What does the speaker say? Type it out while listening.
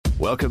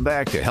Welcome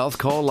back to Health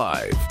Call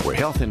Live, where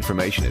health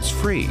information is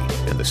free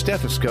and the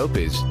stethoscope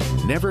is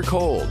never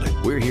cold.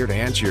 We're here to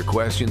answer your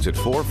questions at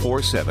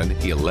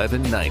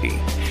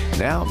 447-1190.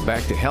 Now,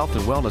 back to health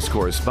and wellness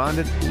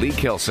correspondent Lee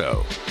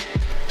Kelso.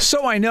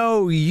 So I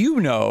know you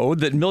know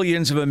that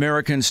millions of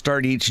Americans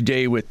start each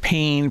day with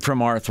pain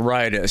from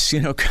arthritis. You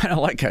know, kind of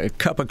like a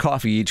cup of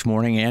coffee each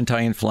morning,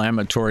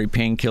 anti-inflammatory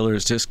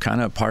painkillers, just kind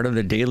of part of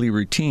the daily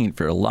routine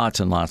for lots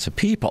and lots of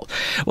people.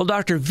 Well,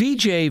 Dr.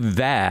 Vijay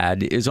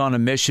Vad is on a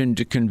mission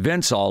to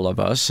convince all of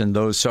us, and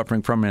those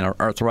suffering from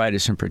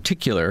arthritis in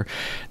particular,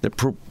 that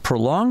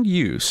prolonged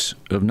use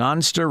of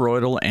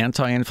non-steroidal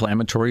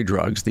anti-inflammatory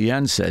drugs, the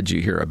NSAIDs you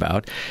hear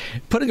about,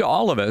 putting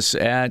all of us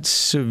at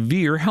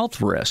severe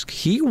health risk.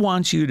 He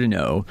wants you to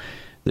know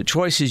the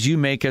choices you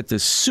make at the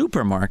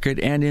supermarket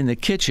and in the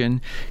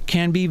kitchen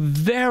can be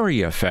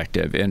very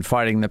effective in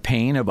fighting the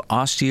pain of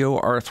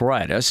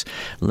osteoarthritis,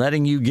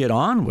 letting you get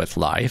on with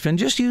life and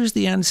just use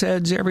the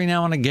NSAIDs every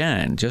now and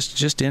again,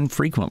 just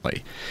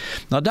infrequently.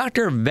 Now,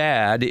 Dr.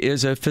 Vad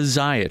is a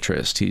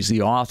physiatrist. He's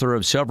the author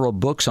of several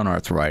books on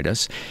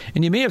arthritis,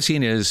 and you may have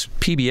seen his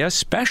PBS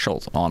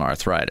special on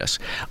arthritis.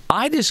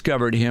 I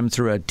discovered him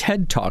through a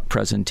TED Talk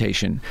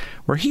presentation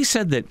where he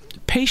said that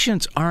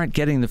patients aren't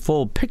getting the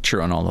full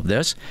picture on all of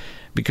this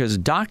because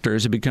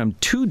doctors have become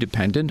too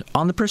dependent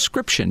on the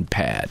prescription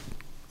pad.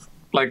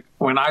 Like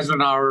when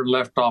Eisenhower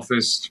left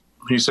office,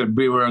 he said,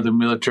 beware of the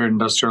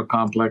military-industrial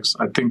complex.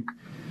 I think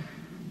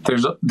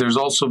there's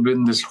also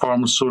been this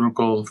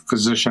pharmaceutical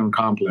physician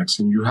complex,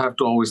 and you have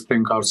to always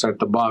think outside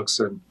the box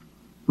and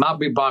not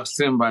be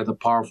boxed in by the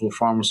powerful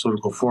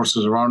pharmaceutical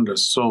forces around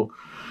us. So,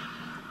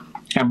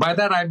 and by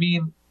that I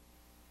mean,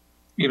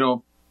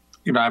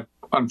 I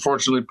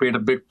unfortunately paid a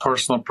big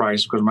personal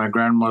price because my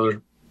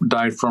grandmother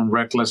died from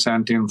reckless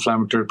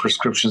anti-inflammatory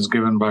prescriptions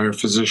given by her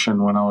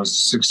physician when I was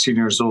 16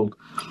 years old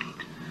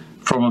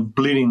from a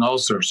bleeding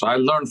ulcer. So I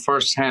learned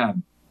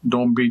firsthand,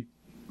 don't be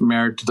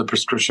married to the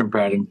prescription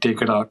pad and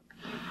take it out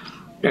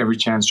every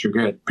chance you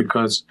get,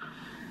 because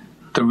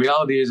the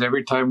reality is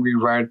every time we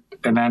write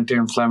an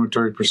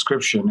anti-inflammatory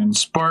prescription, in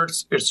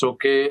spurts, it's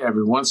okay.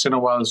 Every once in a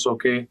while, it's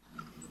okay.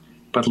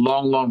 But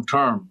long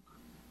term,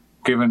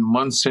 given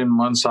months in,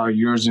 months out,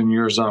 years in,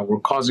 years out, we're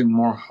causing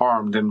more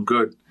harm than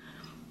good.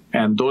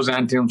 And those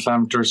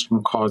anti-inflammatories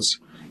can cause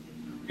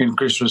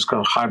increased risk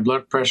of high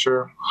blood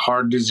pressure,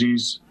 heart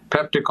disease,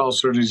 peptic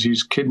ulcer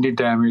disease, kidney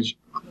damage,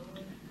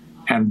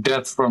 and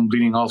death from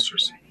bleeding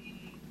ulcers.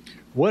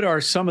 What are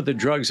some of the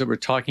drugs that we're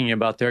talking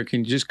about there?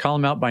 Can you just call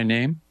them out by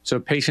name so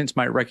patients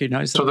might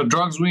recognize them? So the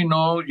drugs we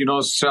know,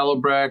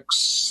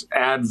 Celebrex,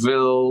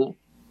 Advil,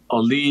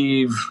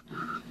 Aleve,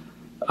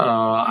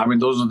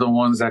 those are the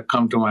ones that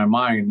come to my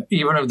mind.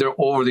 Even if they're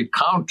over the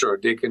counter,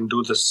 they can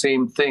do the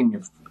same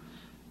thing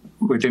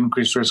with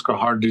increased risk of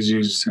heart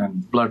disease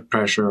and blood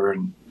pressure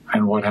and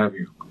what have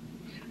you.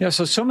 Yeah,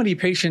 so many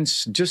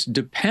patients just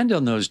depend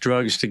on those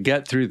drugs to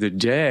get through the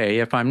day.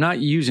 If I'm not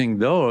using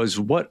those,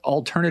 what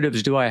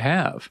alternatives do I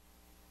have?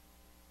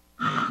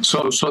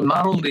 So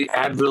not only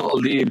Advil,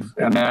 Aleve,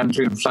 and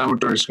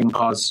anti-inflammatories can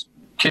cause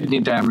kidney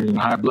damage and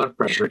high blood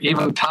pressure,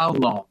 even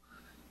Tylenol.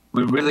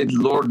 We really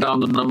lowered down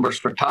the numbers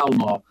for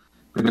Tylenol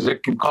because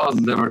it can cause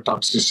liver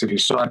toxicity.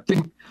 So I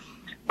think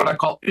what I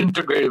call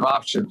integrative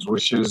options,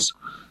 which is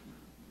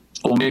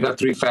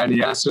omega-3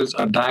 fatty acids,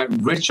 a diet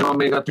rich in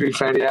omega-3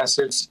 fatty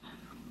acids,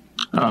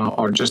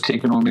 or just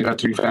taking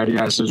omega-3 fatty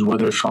acids,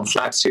 whether it's from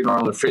flaxseed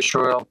oil or fish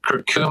oil,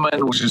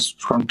 curcumin, which is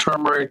from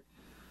turmeric.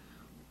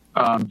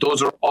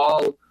 Those are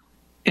all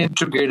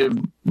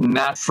integrative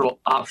natural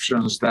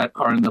options that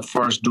are in the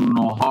first do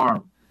no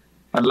harm.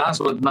 And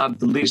last but not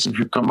the least, if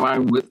you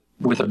combine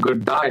with a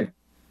good diet,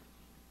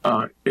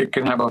 it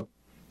can have a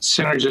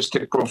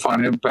synergistic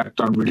profound impact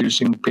on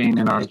reducing pain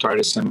and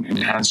arthritis and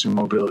enhancing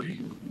mobility.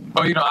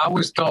 But, I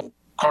always tell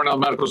Cornell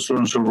medical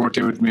students who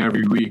rotate with me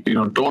every week,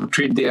 don't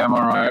treat the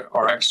MRI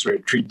or X-ray,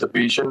 treat the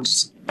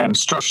patients, and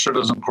structure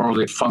doesn't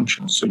correlate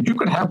function. So you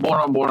can have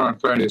bone-on-bone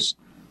arthritis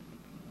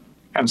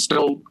and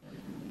still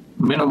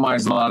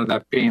minimize a lot of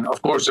that pain.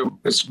 Of course,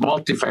 it's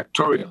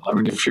multifactorial.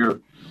 If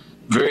you're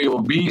very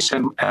obese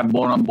and have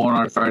bone-on-bone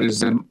arthritis,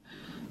 then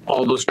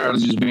all those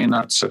strategies may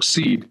not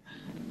succeed.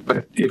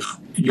 But if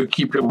you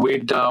keep your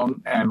weight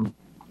down and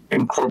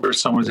incorporate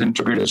some of those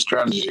integrative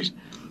strategies,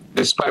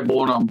 despite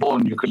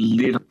bone-on-bone, you could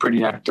lead a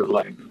pretty active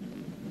life.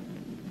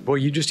 Well,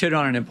 you just hit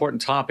on an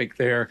important topic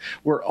there.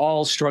 We're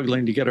all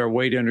struggling to get our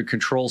weight under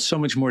control, so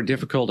much more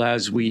difficult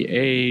as we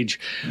age.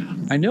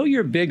 I know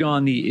you're big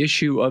on the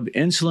issue of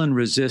insulin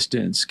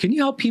resistance. Can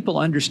you help people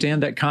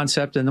understand that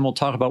concept, and then we'll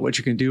talk about what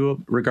you can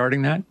do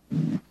regarding that?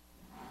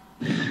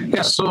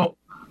 Yeah, so,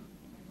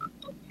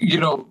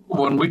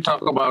 when we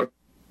talk about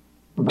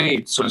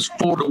weight, so it's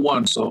 4 to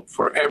 1. So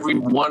for every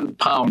 1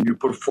 pound, you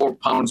put 4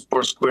 pounds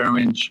per square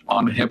inch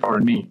on a hip or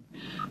a knee.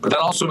 But that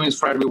also means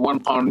for every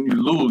 1 pound you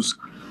lose,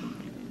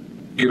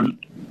 you're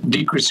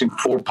decreasing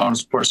 4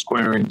 pounds per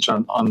square inch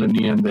on the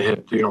knee and the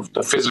hip,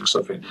 the physics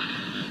of it.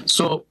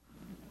 So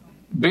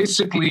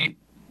basically,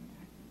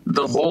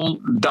 the whole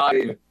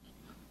diet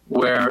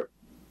where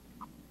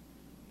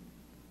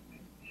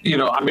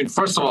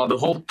first of all, the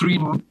whole 3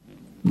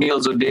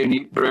 meals a day and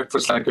eat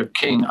breakfast like a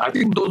king, I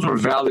think those were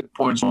valid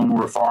points when we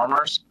were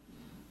farmers.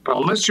 But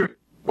unless you're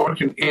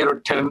working 8 or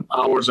 10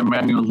 hours of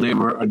manual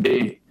labor a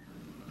day,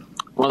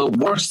 one of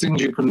the worst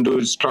things you can do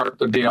is start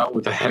the day out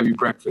with a heavy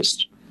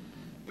breakfast.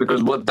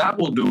 Because what that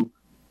will do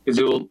is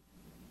it will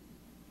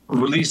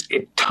release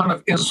a ton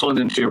of insulin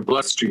into your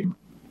bloodstream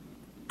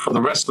for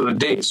the rest of the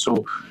day.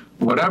 So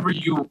whatever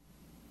you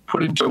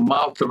put into your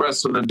mouth the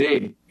rest of the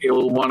day, it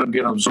will want to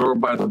get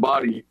absorbed by the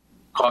body,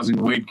 causing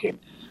weight gain.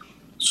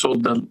 So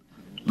the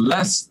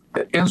less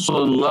the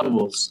insulin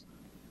levels,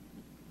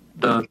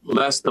 the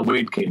less the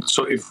weight gain.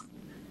 So if,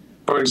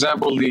 for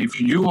example, if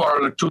you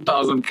are on a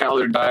 2,000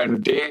 calorie diet a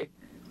day,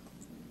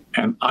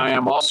 and I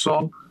am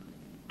also,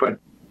 but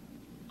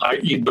I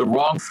eat the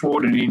wrong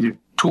food and eat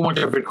too much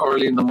of it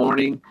early in the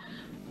morning,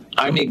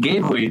 I may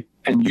gain weight,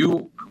 and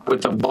you,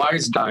 with a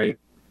wise diet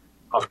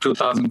of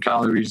 2,000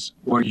 calories,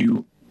 where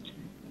you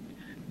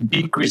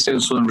decrease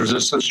insulin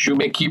resistance, you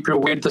may keep your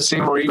weight the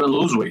same or even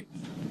lose weight.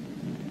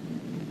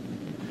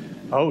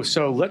 Oh,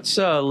 so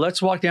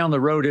let's walk down the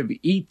road of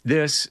eat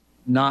this,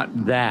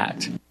 not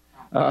that.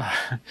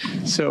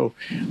 So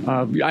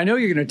I know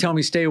you're going to tell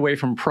me stay away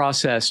from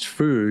processed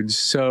foods.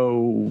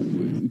 So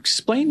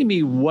explain to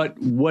me what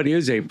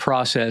is a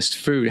processed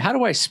food? How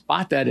do I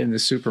spot that in the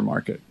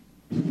supermarket?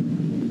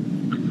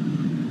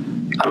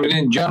 I mean,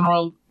 in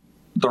general,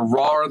 the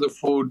rawer the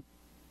food,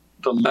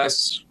 the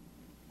less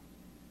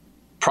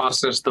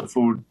processed the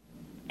food,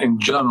 in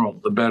general,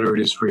 the better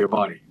it is for your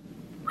body,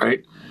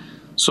 right?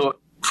 So,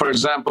 for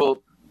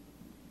example,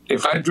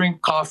 if I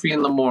drink coffee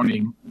in the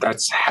morning,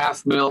 that's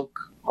half milk,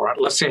 or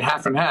let's say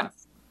half and half,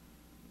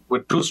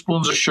 with 2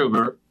 spoons of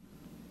sugar,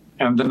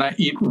 and then I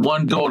eat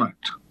 1 donut,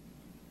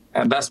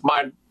 and that's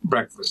my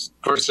breakfast,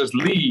 versus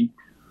Lee,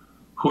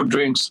 who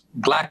drinks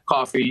black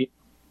coffee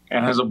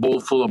and has a bowl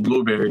full of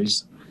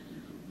blueberries.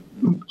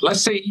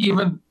 Let's say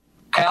even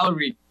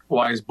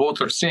calorie-wise,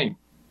 both are same.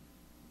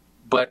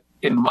 But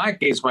in my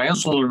case, my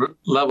insulin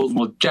levels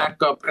will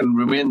jack up and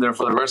remain there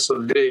for the rest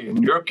of the day.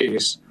 In your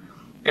case,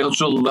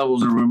 insulin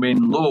levels will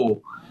remain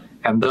low,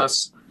 and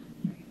thus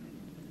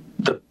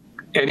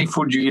any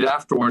food you eat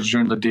afterwards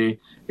during the day,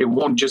 it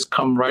won't just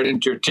come right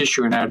into your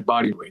tissue and add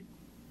body weight.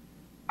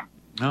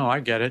 Oh, I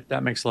get it.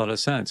 That makes a lot of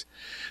sense.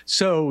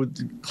 So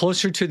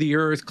closer to the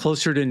earth,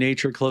 closer to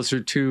nature, closer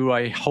to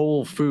a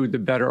whole food, the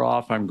better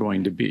off I'm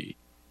going to be.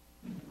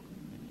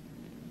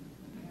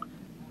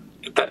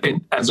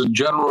 As a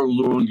general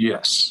rule,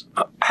 yes.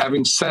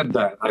 Having said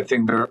that, I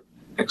think there are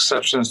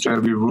exceptions to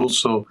every rule.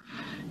 So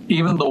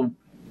even though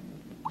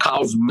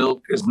cow's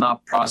milk is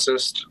not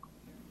processed,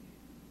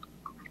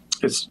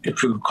 it's,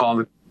 if you could call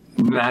it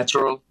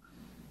natural.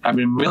 I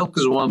mean, milk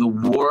is one of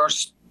the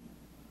worst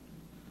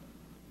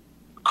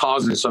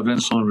causes of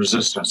insulin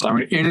resistance. I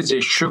mean, it is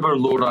a sugar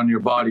load on your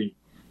body.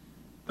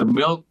 The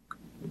milk,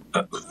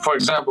 for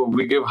example,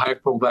 we give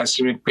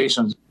hypoglycemic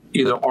patients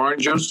either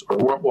orange juice or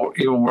what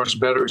even works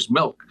better is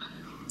milk.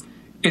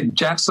 It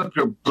jacks up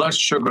your blood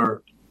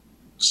sugar,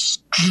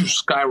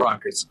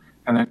 skyrockets,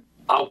 and then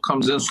out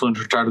comes insulin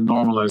to try to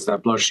normalize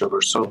that blood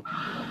sugar. So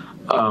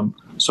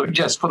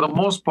yes, for the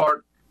most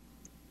part,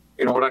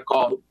 what I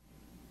call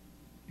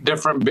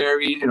different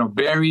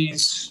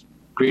berries,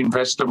 green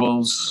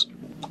vegetables,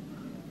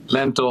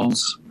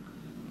 lentils,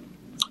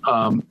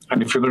 and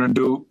if you're going to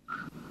do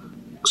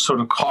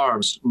sort of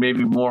carbs,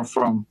 maybe more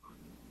from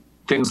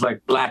things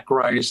like black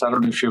rice. I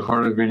don't know if you've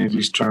heard of any of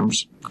these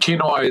terms.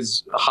 Quinoa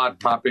is a hot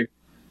topic,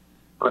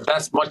 but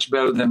that's much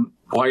better than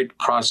white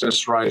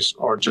processed rice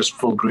or just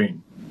full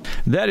grain.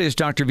 That is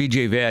Dr.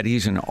 Vijay Vaid.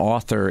 He's an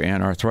author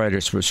and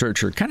arthritis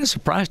researcher. Kind of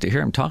surprised to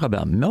hear him talk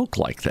about milk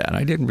like that.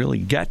 I didn't really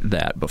get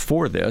that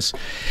before this.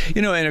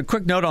 And a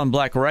quick note on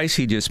black rice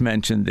he just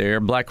mentioned there.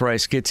 Black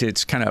rice gets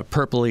its kind of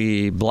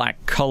purpley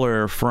black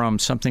color from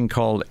something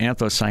called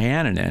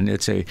anthocyanin.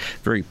 It's a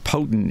very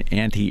potent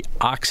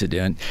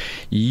antioxidant.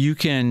 You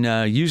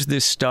can use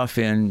this stuff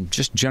in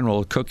just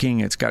general cooking.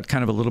 It's got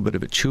kind of a little bit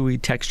of a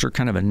chewy texture,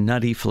 kind of a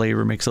nutty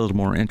flavor, makes it a little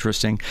more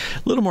interesting.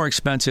 A little more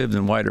expensive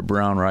than white or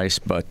brown rice,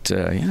 but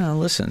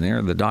listen,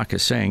 there the doc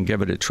is saying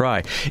give it a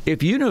try.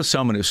 If you know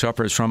someone who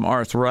suffers from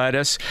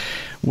arthritis,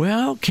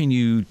 well, can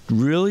you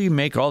really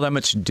make all that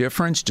much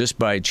difference just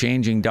by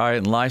changing diet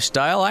and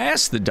lifestyle? I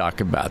asked the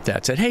doc about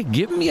that. Said, hey,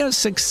 give me a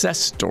success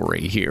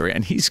story here,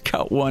 and he's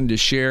got one to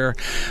share.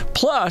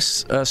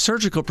 Plus, a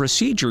surgical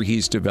procedure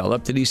he's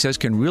developed that he says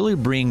can really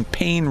bring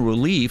pain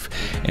relief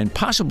and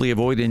possibly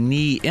avoid a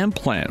knee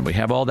implant. We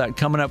have all that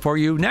coming up for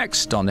you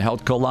next on the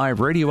Health Call Live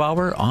Radio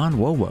Hour on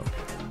WOWO.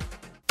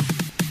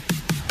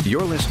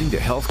 You're listening to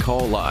Health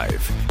Call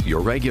Live,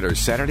 your regular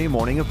Saturday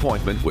morning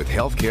appointment with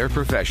healthcare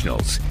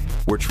professionals,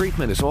 where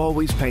treatment is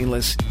always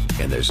painless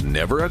and there's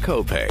never a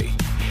copay.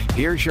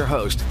 Here's your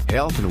host,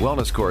 health and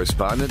wellness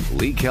correspondent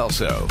Lee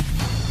Kelso.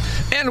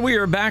 And we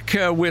are back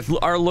with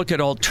our look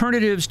at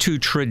alternatives to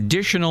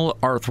traditional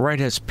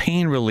arthritis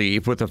pain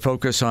relief with a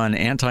focus on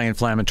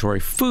anti-inflammatory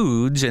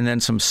foods and then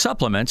some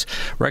supplements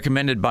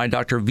recommended by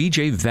Dr.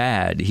 Vijay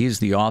Vad. He's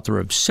the author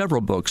of several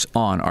books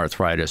on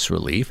arthritis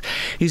relief.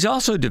 He's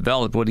also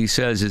developed what he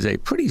says is a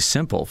pretty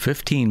simple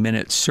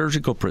 15-minute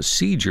surgical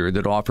procedure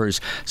that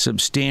offers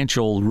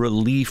substantial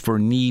relief for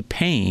knee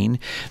pain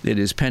that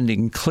is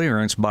pending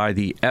clearance by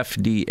the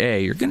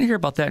FDA. You're going to hear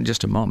about that in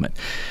just a moment.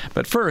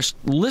 But first,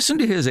 listen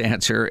to his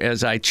answer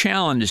as I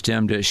challenged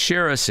him to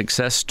share a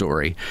success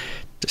story.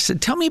 I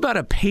said, tell me about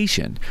a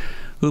patient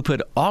who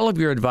put all of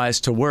your advice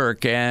to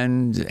work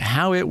and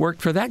how it worked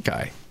for that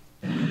guy.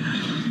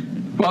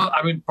 Well,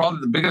 I mean,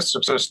 probably the biggest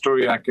success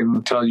story I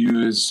can tell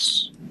you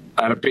is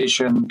I had a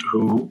patient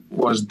who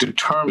was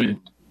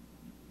determined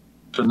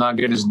to not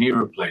get his knee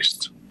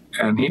replaced.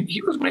 And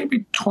he was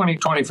maybe 20,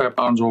 25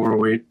 pounds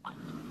overweight.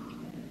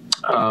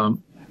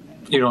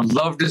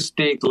 Loved his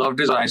steak, loved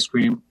his ice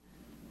cream.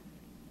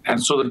 And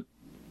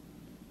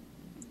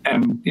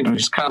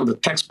he's kind of the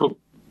textbook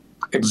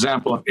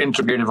example of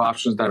integrative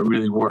options that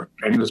really work.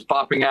 And he was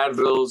popping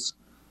Advils,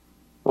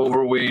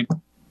 overweight,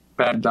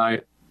 bad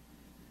diet.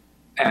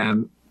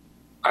 And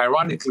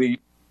ironically,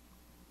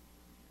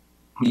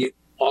 he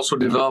also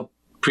developed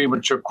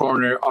premature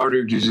coronary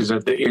artery disease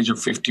at the age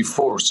of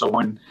 54. So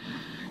when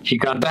he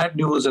got that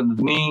news in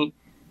the knee,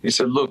 he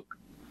said, look,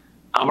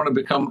 I'm going to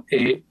become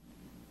a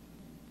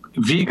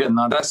vegan.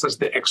 Now, that's just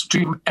the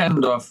extreme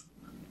end of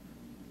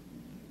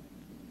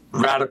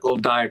radical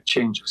diet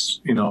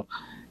changes,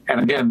 And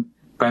again,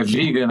 by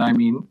vegan, I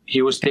mean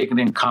he was taking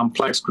in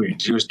complex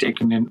grains. He was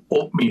taking in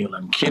oatmeal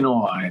and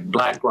quinoa and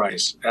black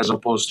rice as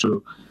opposed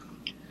to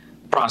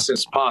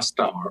processed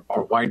pasta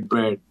or white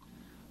bread.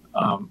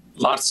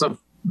 Lots of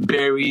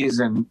berries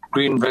and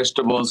green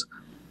vegetables,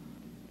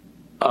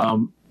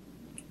 and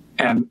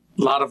a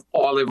lot of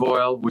olive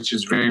oil, which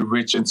is very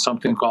rich in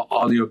something called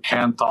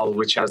oleocanthal,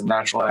 which has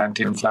natural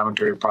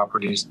anti-inflammatory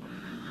properties.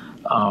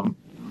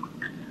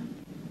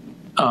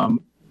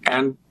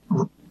 And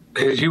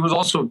he was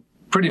also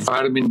pretty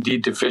vitamin D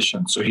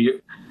deficient. So he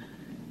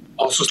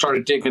also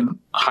started taking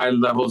high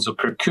levels of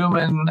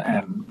curcumin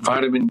and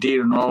vitamin D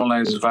to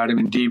normalize his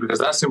vitamin D, because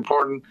that's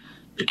important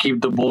to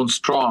keep the bone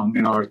strong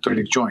in our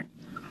arthritic joint.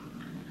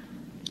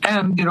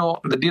 And,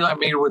 the deal I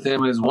made with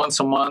him is once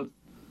a month,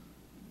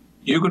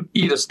 you could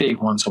eat a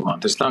steak once a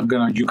month. It's not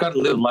you got to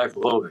live life a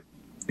little bit,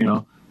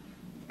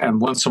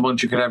 And once a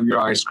month, you could have your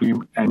ice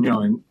cream. And,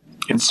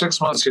 in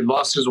 6 months, he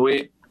lost his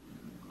weight.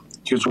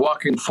 He was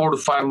walking 4 to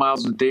 5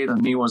 miles a day. The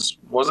knee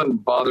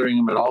wasn't bothering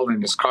him at all.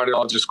 And his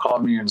cardiologist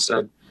called me and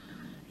said,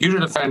 you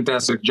did a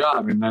fantastic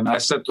job. And then I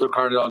said to the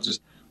cardiologist,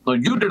 no,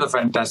 you did a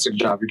fantastic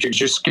job because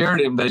you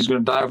scared him that he's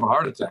going to die of a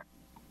heart attack.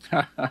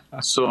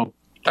 So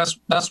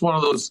that's one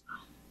of those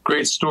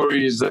great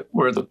stories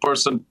where the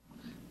person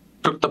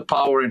took the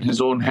power in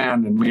his own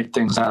hand and made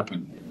things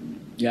happen.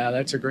 Yeah,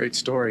 that's a great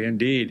story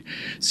indeed.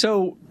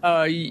 So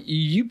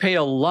you pay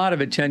a lot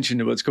of attention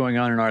to what's going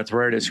on in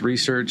arthritis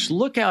research.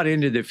 Look out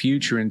into the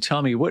future and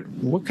tell me what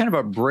kind of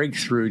a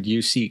breakthrough do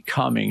you see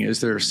coming? Is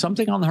there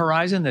something on the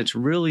horizon that's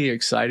really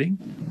exciting?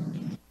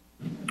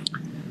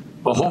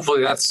 Well,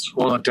 hopefully that's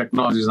one of the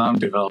technologies I'm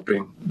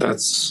developing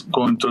that's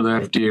going through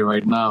the FDA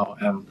right now,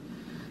 and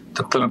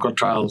the clinical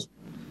trials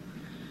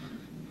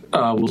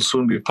will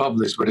soon be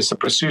published. But it's a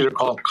procedure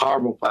called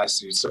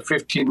carboplasty. It's a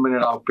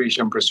 15-minute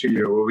outpatient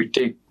procedure where we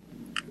take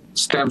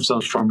stem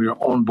cells from your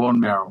own bone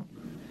marrow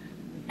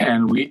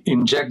and we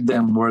inject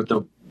them where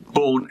the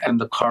bone and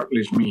the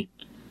cartilage meet.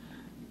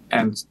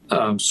 And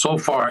so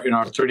far in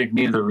arthritic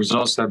knee, the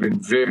results have been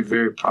very,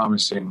 very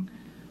promising.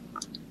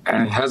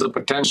 And it has a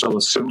potential,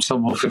 a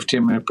simple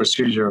 15-minute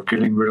procedure of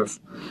getting rid of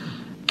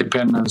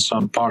dependence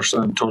on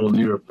partial and total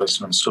knee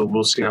replacement. So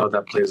we'll see how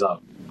that plays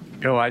out.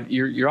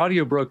 Your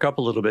audio broke up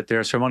a little bit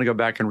there, so I want to go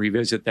back and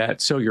revisit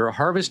that. So you're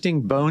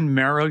harvesting bone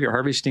marrow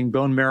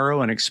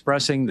and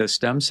expressing the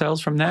stem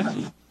cells from that?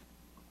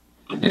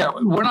 Yeah,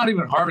 we're not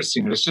even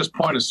harvesting it. It's just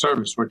point of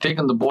service. We're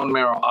taking the bone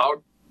marrow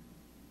out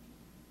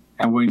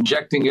and we're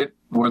injecting it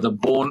where the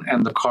bone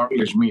and the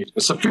cartilage meet.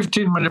 It's a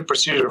 15-minute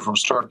procedure from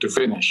start to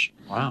finish.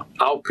 Wow.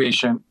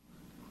 Outpatient,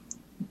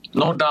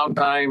 no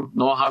downtime,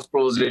 no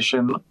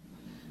hospitalization.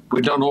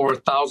 We've done over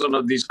 1,000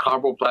 of these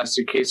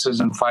carboplasty cases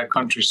in 5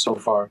 countries so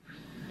far.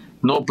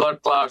 No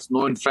blood clots,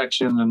 no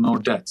infections, and no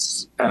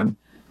deaths. And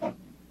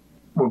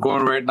we're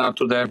going right now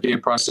through the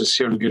FDA process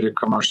here to get it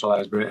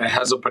commercialized. But it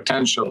has a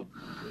potential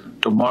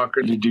to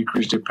markedly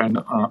decrease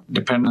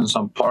dependence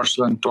on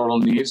partial and total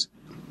knees.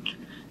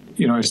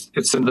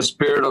 It's in the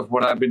spirit of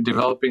what I've been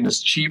developing.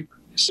 It's cheap,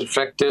 it's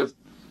effective,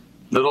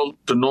 little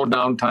to no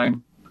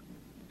downtime,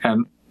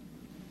 and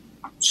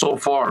so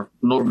far,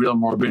 no real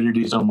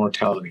morbidities or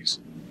mortalities.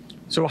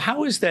 So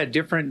how is that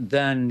different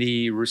than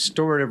the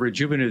restorative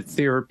rejuvenative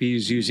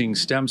therapies using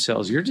stem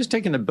cells? You're just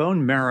taking the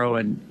bone marrow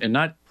and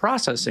not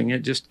processing it,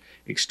 just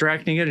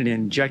extracting it and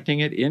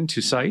injecting it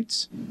into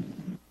sites?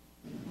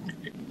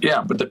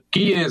 Yeah, but the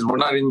key is we're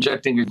not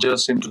injecting it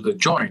just into the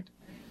joint.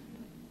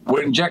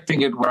 We're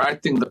injecting it where I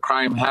think the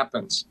crime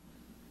happens.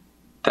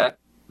 that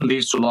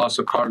leads to loss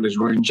of cartilage.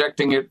 We're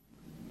injecting it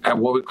at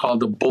what we call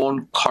the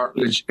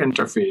bone-cartilage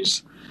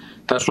interface.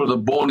 That's where the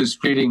bone is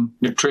feeding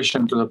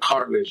nutrition to the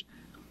cartilage.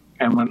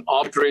 And when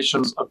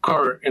alterations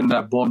occur in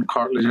that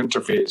bone-cartilage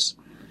interface,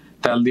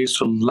 that leads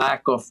to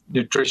lack of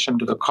nutrition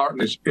to the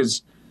cartilage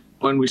is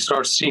when we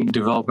start seeing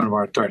development of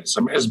arthritis.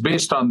 I mean, it's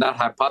based on that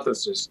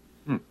hypothesis.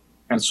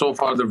 And so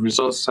far, the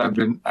results have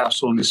been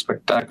absolutely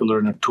spectacular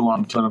in a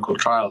 2-arm clinical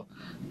trial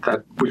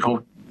that we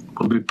hope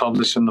will be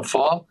published in the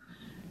fall.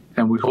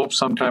 And we hope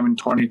sometime in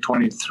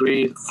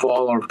 2023,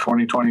 fall or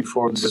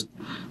 2024,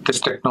 this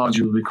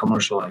technology will be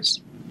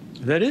commercialized.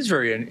 That is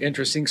very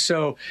interesting.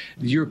 So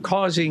you're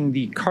causing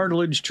the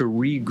cartilage to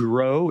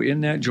regrow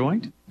in that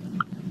joint?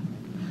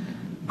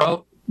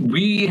 Well,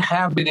 we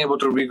have been able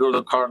to regrow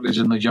the cartilage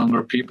in the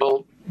younger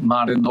people,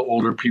 not in the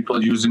older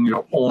people, using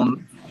your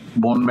own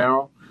bone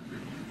marrow.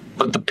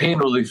 But the pain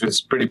relief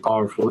is pretty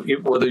powerful,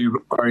 whether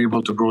you are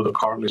able to grow the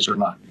cartilage or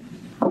not.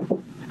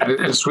 And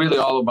it's really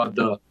all about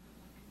the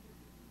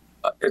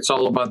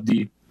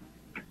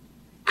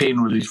pain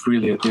relief,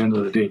 really, at the end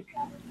of the day.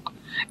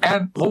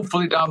 And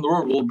hopefully down the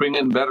road, we'll bring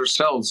in better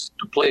cells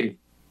to play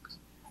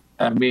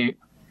and may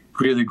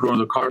really grow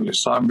the cartilage.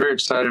 So I'm very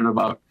excited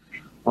about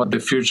what the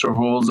future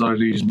holds. Are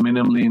these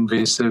minimally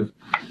invasive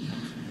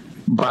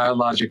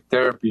biologic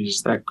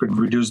therapies that could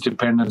reduce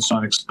dependence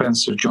on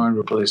expensive joint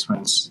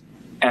replacements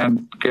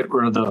and get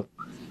rid of the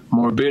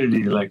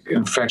morbidity like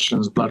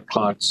infections, blood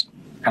clots,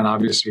 and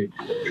obviously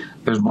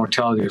there's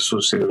mortality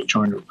associated with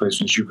joint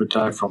replacements. You could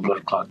die from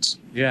blood clots.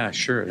 Yeah,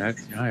 sure.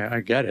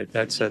 I get it.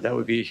 That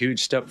would be a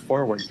huge step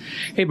forward.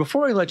 Hey,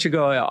 before I let you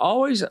go, I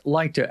always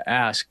like to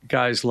ask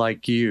guys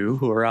like you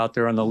who are out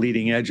there on the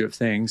leading edge of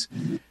things,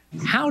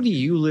 how do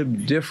you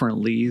live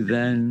differently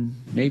than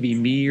maybe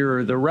me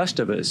or the rest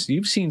of us?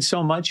 You've seen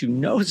so much, you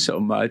know so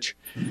much.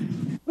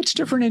 What's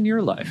different in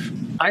your life?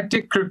 I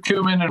take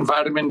curcumin and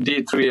vitamin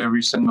D3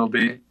 every single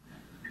day.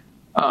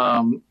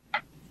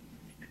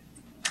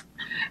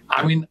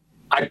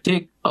 I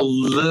take a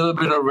little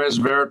bit of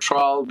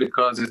resveratrol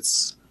because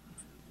it's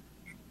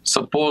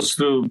supposed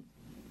to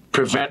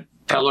prevent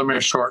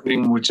telomere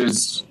shortening, which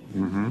is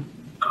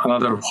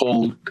another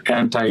whole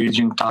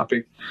anti-aging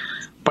topic.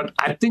 But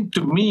I think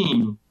to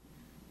me,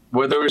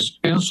 whether it's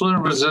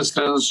insulin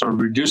resistance or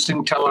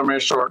reducing telomere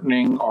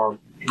shortening or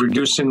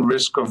reducing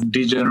risk of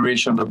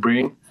degeneration of the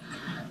brain,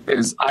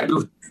 is I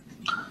do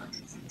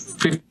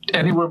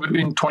anywhere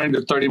between 20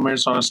 to 30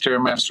 minutes on a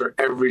Stairmaster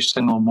every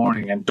single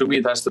morning. And to me,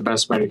 that's the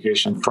best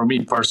medication for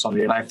me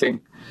personally. And I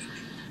think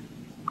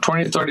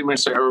 20 to 30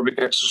 minutes of aerobic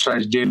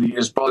exercise daily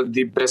is probably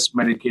the best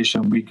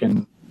medication we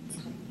can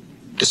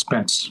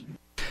dispense.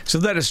 So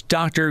that is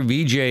Dr.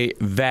 Vijay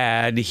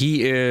Vad.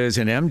 He is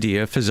an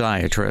MD, a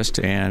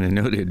physiatrist, and a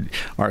noted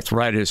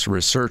arthritis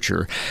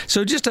researcher.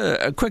 So just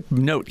a quick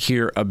note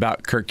here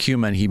about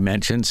curcumin he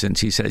mentioned,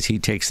 since he says he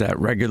takes that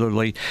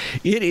regularly.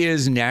 It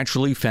is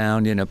naturally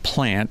found in a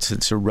plant.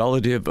 It's a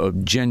relative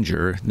of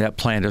ginger. That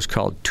plant is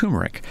called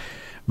turmeric.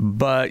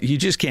 But you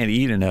just can't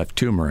eat enough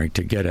turmeric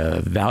to get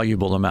a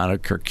valuable amount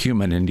of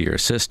curcumin into your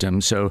system.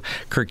 So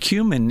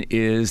curcumin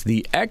is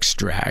the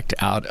extract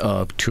out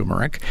of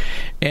turmeric,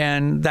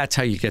 and that's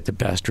how you get the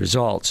best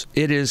results.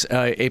 It is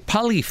a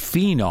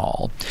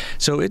polyphenol,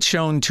 so it's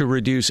shown to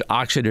reduce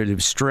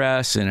oxidative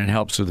stress, and it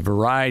helps with a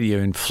variety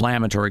of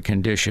inflammatory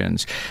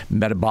conditions,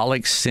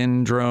 metabolic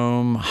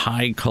syndrome,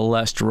 high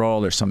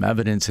cholesterol. There's some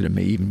evidence that it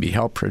may even be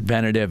help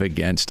preventative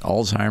against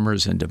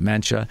Alzheimer's and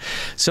dementia.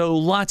 So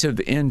lots of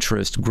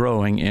interest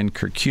growing in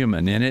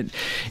curcumin, and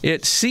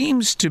it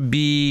seems to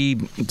be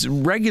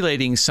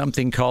regulating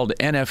something called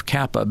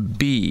NF-kappa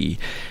B,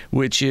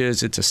 which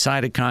is it's a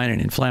cytokine, an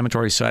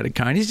inflammatory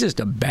cytokine. He's just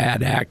a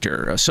bad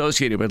actor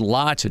associated with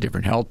lots of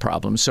different health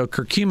problems. So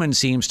curcumin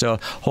seems to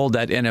hold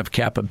that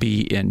NF-kappa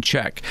B in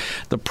check.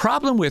 The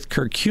problem with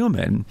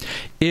curcumin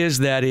is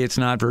that it's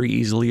not very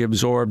easily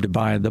absorbed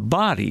by the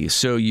body.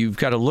 So you've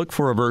got to look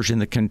for a version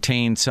that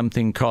contains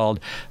something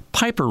called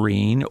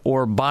piperine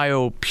or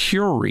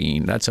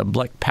biopurine. That's a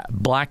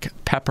black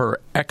pepper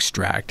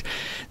extract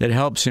that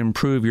helps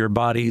improve your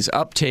body's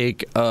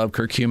uptake of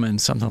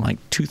curcumin, something like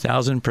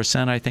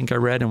 2,000%, I think I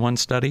read in one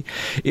study.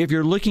 If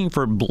you're looking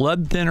for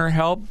blood thinner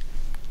help,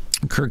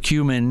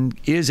 curcumin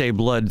is a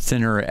blood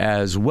thinner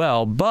as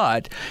well,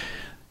 but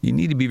you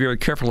need to be very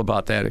careful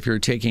about that if you're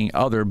taking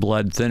other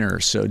blood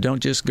thinners. So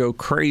don't just go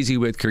crazy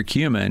with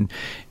curcumin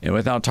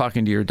without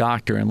talking to your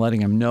doctor and letting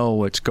him know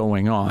what's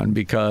going on,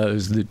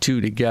 because the two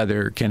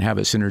together can have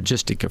a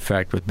synergistic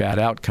effect with bad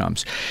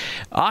outcomes.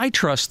 I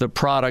trust the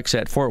products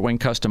at Fort Wayne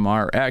Custom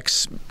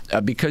RX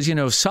because,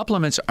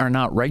 supplements are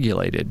not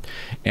regulated.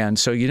 And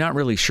so you're not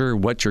really sure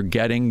what you're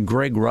getting.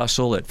 Greg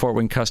Russell at Fort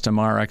Wayne Custom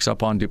RX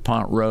up on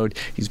DuPont Road,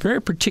 he's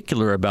very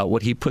particular about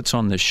what he puts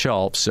on the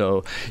shelf.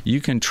 So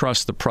you can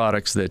trust the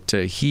products that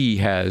he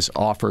has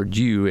offered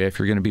you if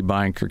you're going to be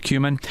buying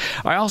curcumin.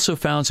 I also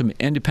found some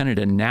independent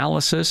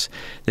analysis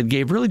that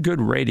gave really good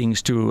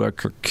ratings to a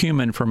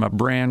curcumin from a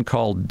brand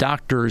called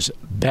Doctor's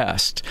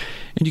Best.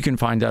 And you can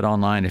find that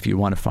online if you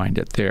want to find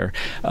it there.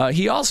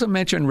 He also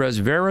mentioned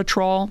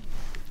resveratrol.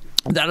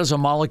 That is a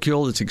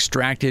molecule that's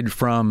extracted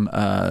from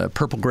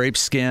purple grape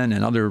skin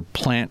and other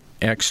plant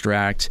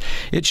extracts.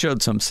 It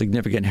showed some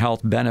significant health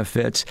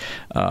benefits,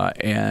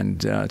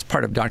 and it's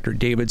part of Dr.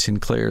 David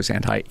Sinclair's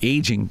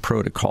anti-aging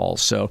protocol.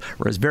 So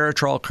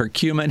resveratrol,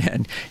 curcumin,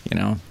 and,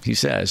 he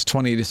says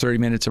 20 to 30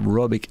 minutes of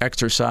aerobic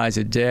exercise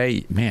a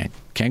day. Man,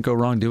 can't go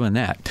wrong doing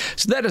that.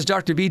 So that is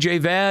Dr. Vijay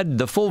Vad.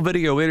 The full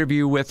video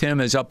interview with him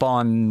is up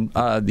on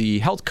the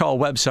Health Call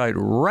website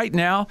right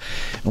now,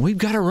 and we've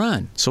got to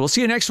run. So we'll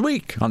see you next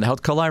week on the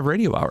Health Call Live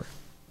Radio Hour.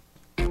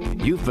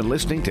 You've been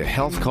listening to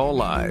Health Call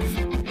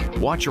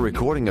Live. Watch a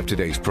recording of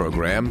today's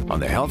program on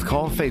the Health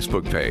Call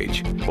Facebook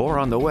page or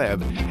on the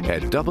web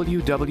at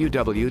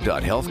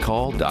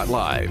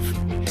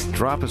www.healthcall.live.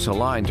 Drop us a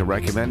line to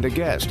recommend a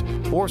guest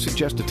or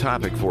suggest a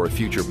topic for a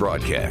future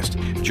broadcast.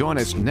 Join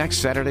us next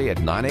Saturday at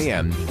 9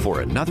 a.m.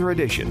 for another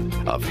edition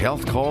of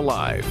Health Call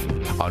Live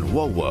on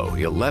WOWO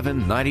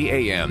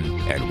 1190 a.m.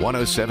 and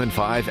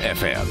 107.5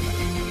 FM.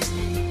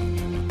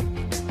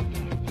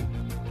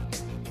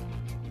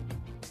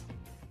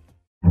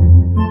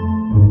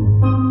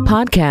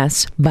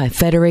 Podcasts by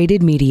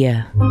Federated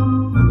Media.